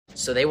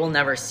So they will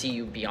never see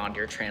you beyond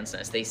your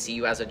transness. They see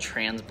you as a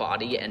trans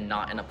body and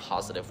not in a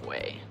positive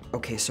way.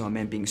 Okay, so a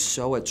man being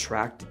so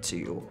attracted to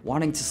you,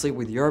 wanting to sleep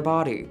with your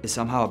body, is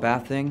somehow a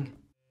bad thing?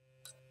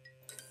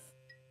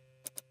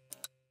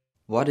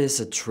 What is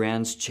a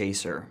trans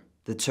chaser?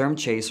 The term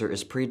chaser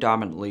is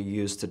predominantly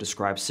used to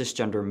describe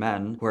cisgender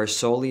men who are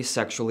solely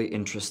sexually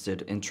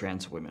interested in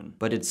trans women,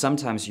 but it's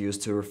sometimes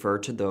used to refer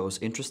to those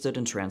interested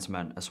in trans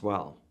men as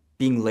well.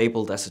 Being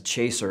labeled as a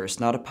chaser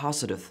is not a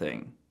positive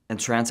thing, and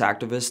trans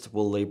activists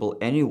will label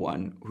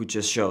anyone who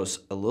just shows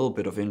a little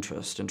bit of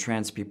interest in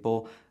trans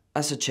people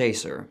as a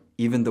chaser,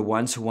 even the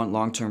ones who want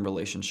long-term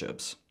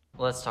relationships.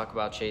 Let's talk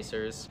about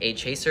chasers. A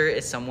chaser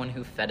is someone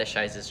who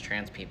fetishizes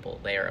trans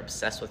people. They are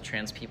obsessed with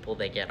trans people.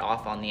 They get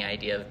off on the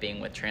idea of being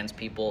with trans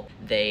people.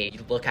 They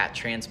look at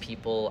trans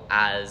people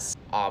as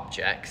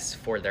objects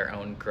for their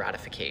own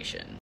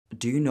gratification.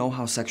 Do you know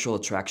how sexual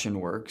attraction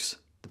works?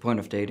 The point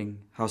of dating,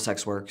 how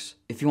sex works?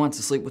 If you want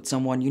to sleep with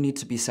someone, you need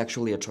to be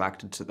sexually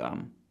attracted to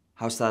them.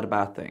 How's that a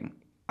bad thing?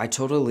 I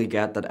totally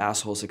get that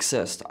assholes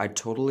exist. I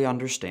totally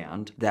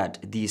understand that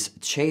these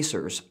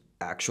chasers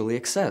actually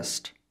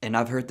exist. And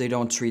I've heard they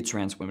don't treat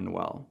trans women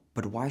well.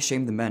 But why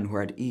shame the men who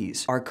are at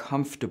ease, are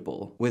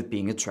comfortable with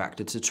being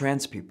attracted to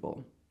trans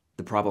people?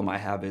 The problem I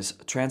have is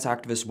trans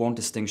activists won't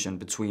distinction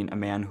between a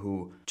man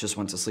who just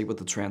wants to sleep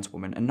with a trans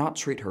woman and not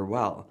treat her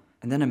well,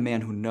 and then a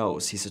man who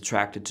knows he's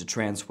attracted to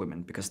trans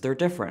women because they're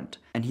different,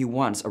 and he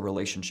wants a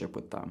relationship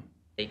with them.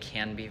 They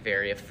can be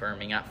very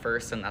affirming at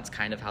first, and that's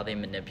kind of how they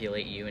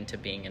manipulate you into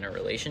being in a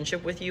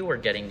relationship with you or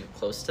getting you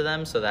close to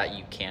them so that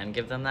you can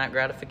give them that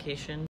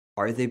gratification.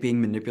 Are they being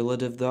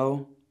manipulative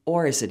though?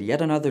 Or is it yet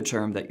another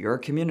term that your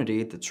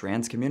community, the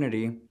trans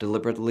community,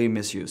 deliberately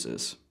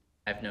misuses?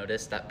 I've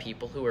noticed that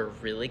people who are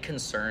really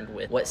concerned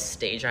with what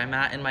stage I'm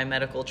at in my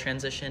medical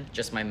transition,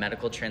 just my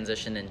medical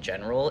transition in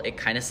general, it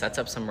kind of sets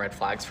up some red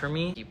flags for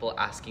me. People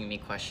asking me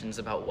questions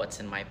about what's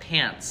in my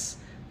pants,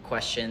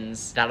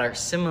 questions that are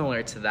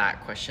similar to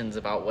that, questions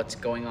about what's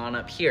going on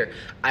up here.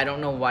 I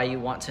don't know why you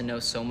want to know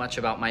so much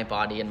about my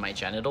body and my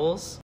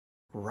genitals.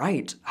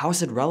 Right. How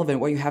is it relevant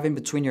what you have in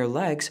between your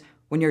legs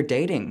when you're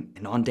dating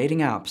and on dating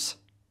apps?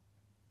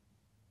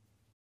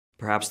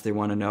 Perhaps they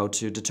want to know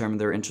to determine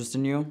their interest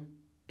in you?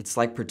 It's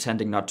like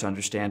pretending not to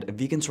understand a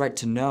vegan's right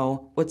to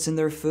know what's in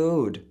their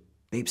food.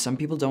 Babe, some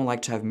people don't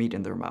like to have meat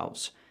in their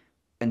mouths.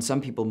 And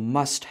some people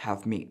must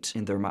have meat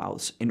in their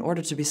mouths in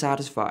order to be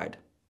satisfied.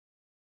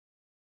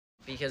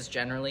 Because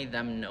generally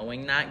them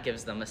knowing that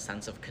gives them a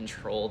sense of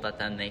control that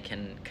then they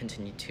can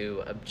continue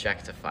to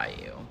objectify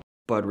you.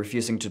 But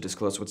refusing to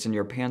disclose what's in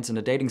your pants in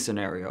a dating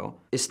scenario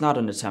is not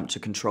an attempt to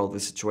control the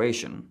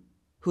situation.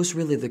 Who's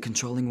really the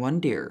controlling one,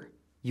 dear?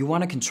 You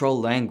want to control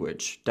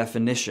language,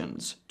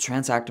 definitions.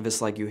 Trans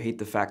activists like you hate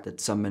the fact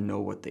that some men know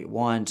what they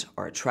want,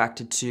 are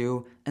attracted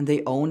to, and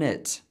they own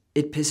it.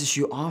 It pisses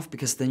you off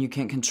because then you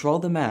can't control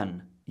the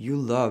men.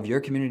 Your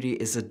community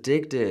is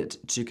addicted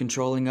to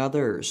controlling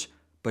others.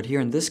 But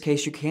here in this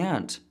case, you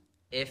can't.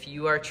 If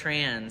you are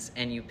trans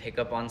and you pick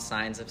up on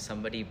signs of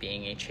somebody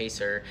being a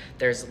chaser,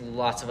 there's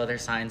lots of other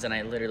signs and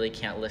I literally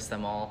can't list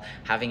them all.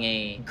 Having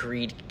a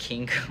greed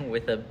kink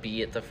with a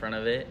B at the front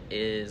of it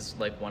is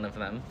like one of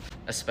them,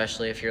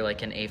 especially if you're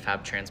like an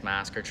AFAB trans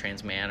masc or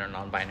trans man or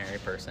non-binary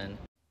person.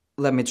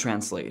 Let me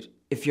translate.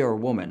 If you're a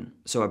woman,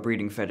 so a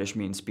breeding fetish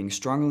means being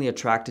strongly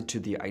attracted to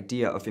the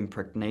idea of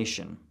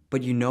impregnation.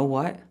 But you know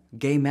what?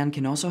 Gay men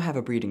can also have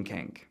a breeding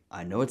kink.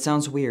 I know it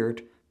sounds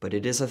weird, but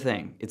it is a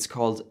thing. It's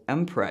called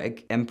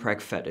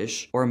empreg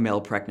fetish, or male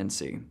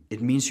pregnancy.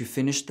 It means you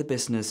finish the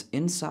business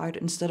inside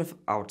instead of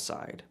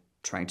outside.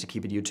 Trying to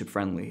keep it YouTube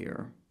friendly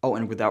here. Oh,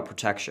 and without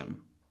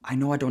protection. I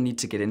know I don't need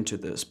to get into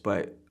this,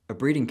 but a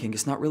breeding kink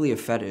is not really a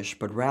fetish,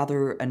 but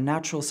rather a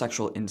natural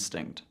sexual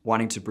instinct.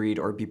 Wanting to breed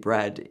or be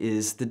bred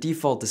is the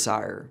default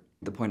desire.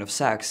 The point of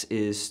sex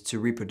is to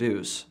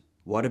reproduce.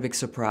 What a big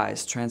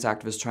surprise, trans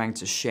activists trying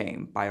to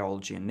shame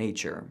biology and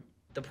nature.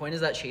 The point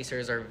is that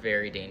chasers are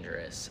very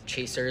dangerous.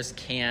 Chasers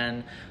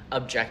can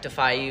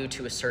objectify you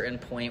to a certain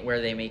point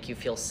where they make you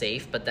feel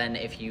safe, but then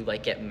if you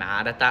like get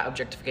mad at that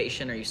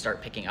objectification or you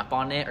start picking up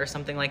on it or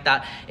something like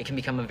that, it can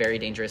become a very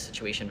dangerous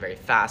situation very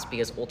fast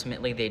because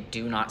ultimately they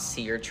do not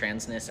see your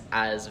transness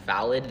as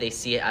valid. They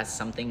see it as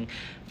something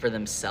for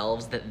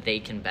themselves that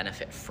they can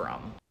benefit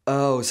from.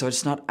 Oh, so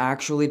it's not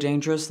actually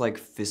dangerous, like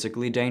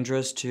physically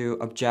dangerous to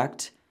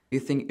object? You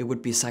think it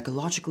would be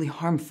psychologically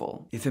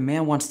harmful if a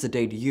man wants to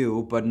date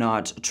you, but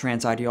not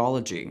trans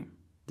ideology?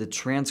 The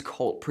trans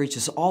cult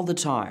preaches all the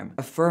time,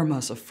 affirm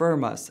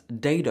us,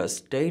 date us,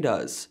 date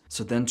us.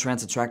 So then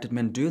trans attracted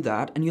men do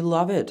that and you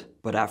love it.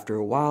 But after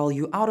a while,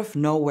 you out of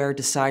nowhere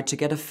decide to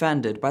get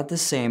offended by the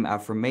same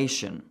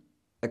affirmation.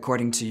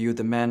 According to you,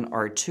 the men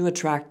are too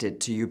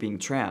attracted to you being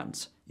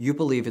trans. You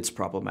believe it's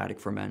problematic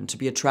for men to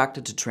be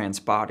attracted to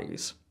trans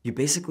bodies. You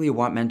basically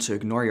want men to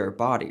ignore your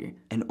body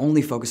and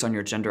only focus on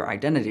your gender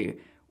identity,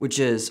 which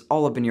is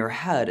all up in your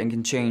head and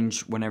can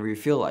change whenever you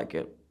feel like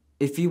it.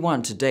 If you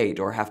want to date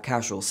or have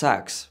casual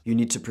sex, you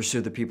need to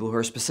pursue the people who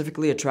are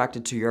specifically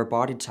attracted to your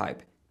body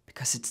type,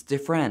 because it's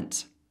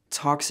different.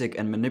 Toxic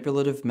and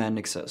manipulative men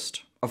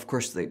exist. Of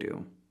course they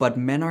do. But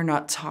men are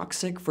not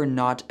toxic for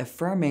not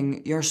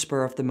affirming your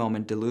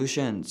spur-of-the-moment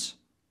delusions.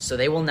 So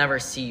they will never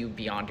see you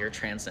beyond your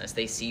transness.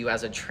 They see you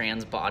as a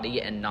trans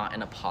body and not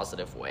in a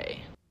positive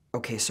way.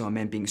 Okay, so a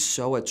man being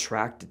so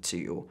attracted to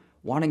you,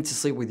 wanting to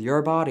sleep with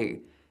your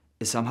body,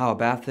 is somehow a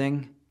bad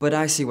thing? But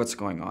I see what's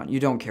going on. You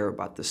don't care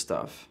about this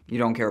stuff. You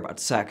don't care about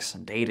sex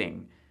and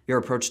dating. Your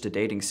approach to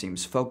dating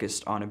seems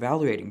focused on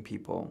evaluating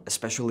people,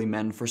 especially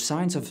men, for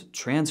signs of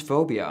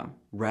transphobia,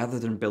 rather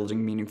than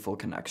building meaningful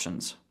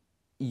connections.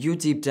 You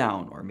deep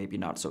down, or maybe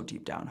not so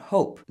deep down,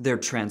 hope they're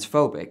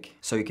transphobic,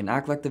 so you can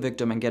act like the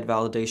victim and get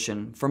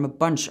validation from a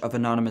bunch of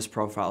anonymous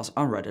profiles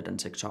on Reddit and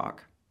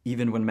TikTok.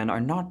 Even when men are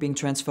not being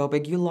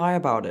transphobic, you lie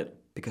about it,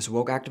 because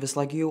woke activists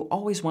like you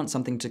always want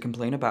something to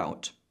complain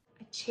about.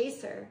 A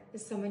chaser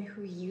is someone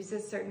who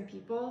uses certain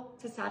people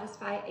to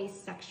satisfy a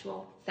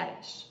sexual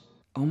fetish.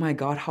 Oh my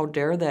god, how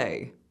dare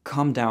they?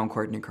 Calm down,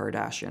 Kourtney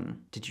Kardashian.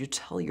 Did you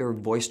tell your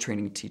voice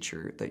training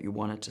teacher that you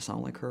wanted to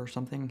sound like her or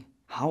something?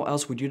 How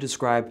else would you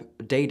describe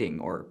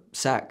dating or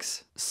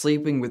sex?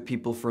 Sleeping with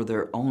people for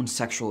their own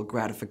sexual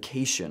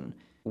gratification.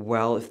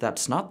 Well, if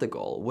that's not the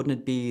goal, wouldn't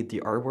it be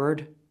the R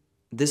word?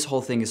 This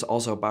whole thing is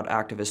also about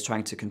activists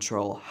trying to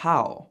control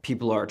how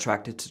people are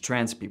attracted to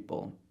trans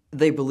people.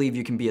 They believe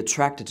you can be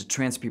attracted to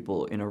trans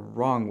people in a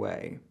wrong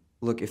way.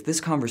 Look, if this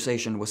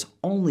conversation was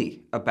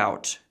only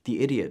about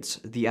the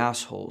idiots, the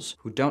assholes,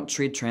 who don't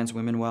treat trans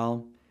women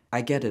well,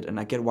 I get it, and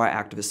I get why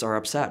activists are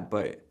upset,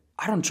 but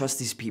I don't trust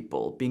these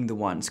people being the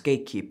ones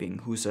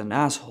gatekeeping who's an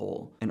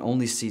asshole and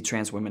only see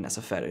trans women as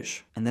a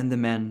fetish. And then the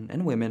men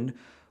and women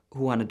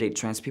who want to date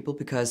trans people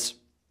because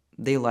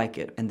they like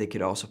it and they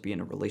could also be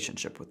in a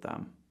relationship with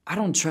them. I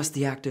don't trust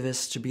the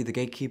activists to be the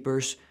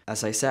gatekeepers.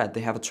 As I said,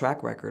 they have a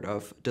track record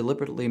of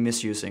deliberately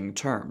misusing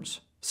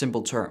terms,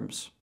 simple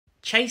terms.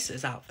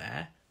 Chasers out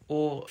there,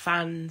 or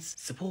fans,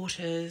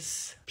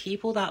 supporters,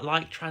 people that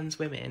like trans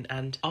women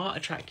and are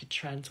attracted to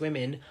trans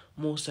women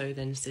more so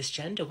than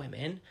cisgender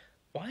women,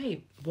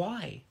 why?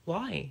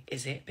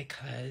 Is it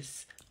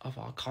because of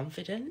our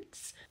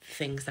confidence,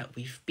 things that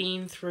we've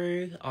been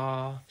through,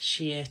 our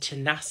sheer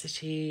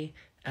tenacity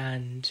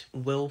and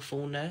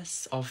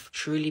willfulness of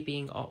truly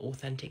being our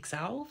authentic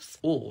selves?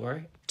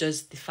 Or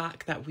does the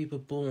fact that we were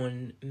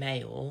born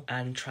male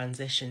and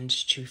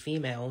transitioned to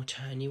female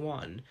turn you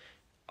on?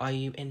 Are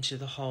you into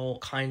the whole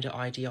kind of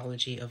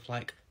ideology of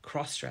like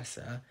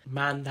cross-dresser,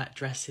 man that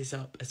dresses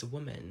up as a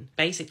woman?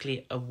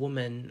 Basically a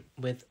woman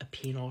with a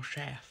penile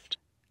shaft.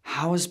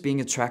 How is being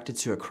attracted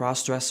to a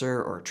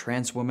cross-dresser or a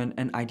trans woman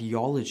an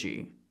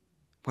ideology?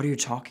 What are you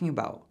talking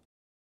about?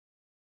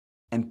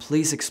 And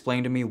please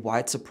explain to me why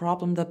it's a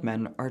problem that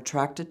men are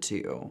attracted to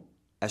you.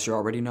 As you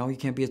already know, you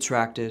can't be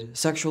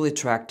sexually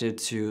attracted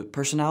to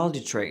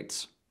personality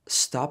traits.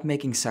 Stop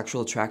making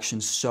sexual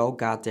attraction so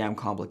goddamn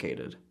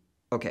complicated.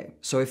 Okay,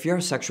 so if you're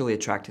sexually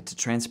attracted to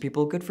trans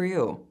people, good for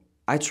you.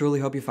 I truly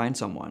hope you find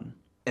someone.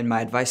 And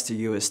my advice to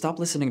you is stop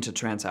listening to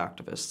trans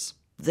activists.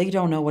 They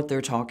don't know what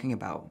they're talking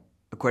about.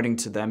 According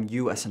to them,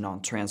 you as a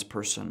non-trans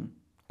person,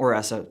 or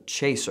as a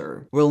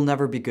chaser, will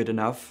never be good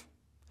enough.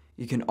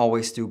 You can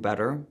always do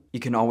better. You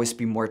can always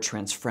be more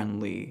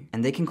trans-friendly.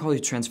 And they can call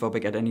you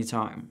transphobic at any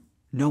time.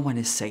 No one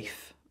is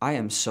safe. I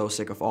am so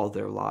sick of all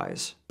their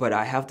lies. But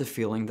I have the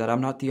feeling that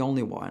I'm not the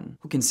only one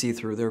who can see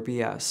through their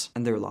BS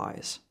and their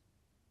lies.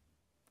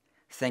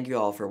 Thank you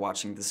all for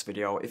watching this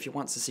video. If you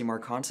want to see more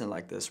content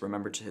like this,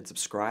 remember to hit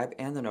subscribe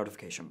and the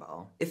notification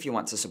bell. If you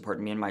want to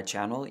support me and my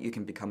channel, you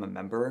can become a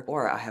member,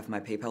 or I have my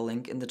PayPal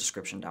link in the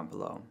description down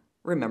below.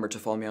 Remember to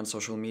follow me on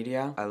social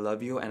media. I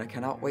love you and I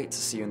cannot wait to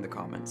see you in the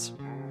comments.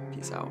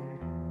 Peace out.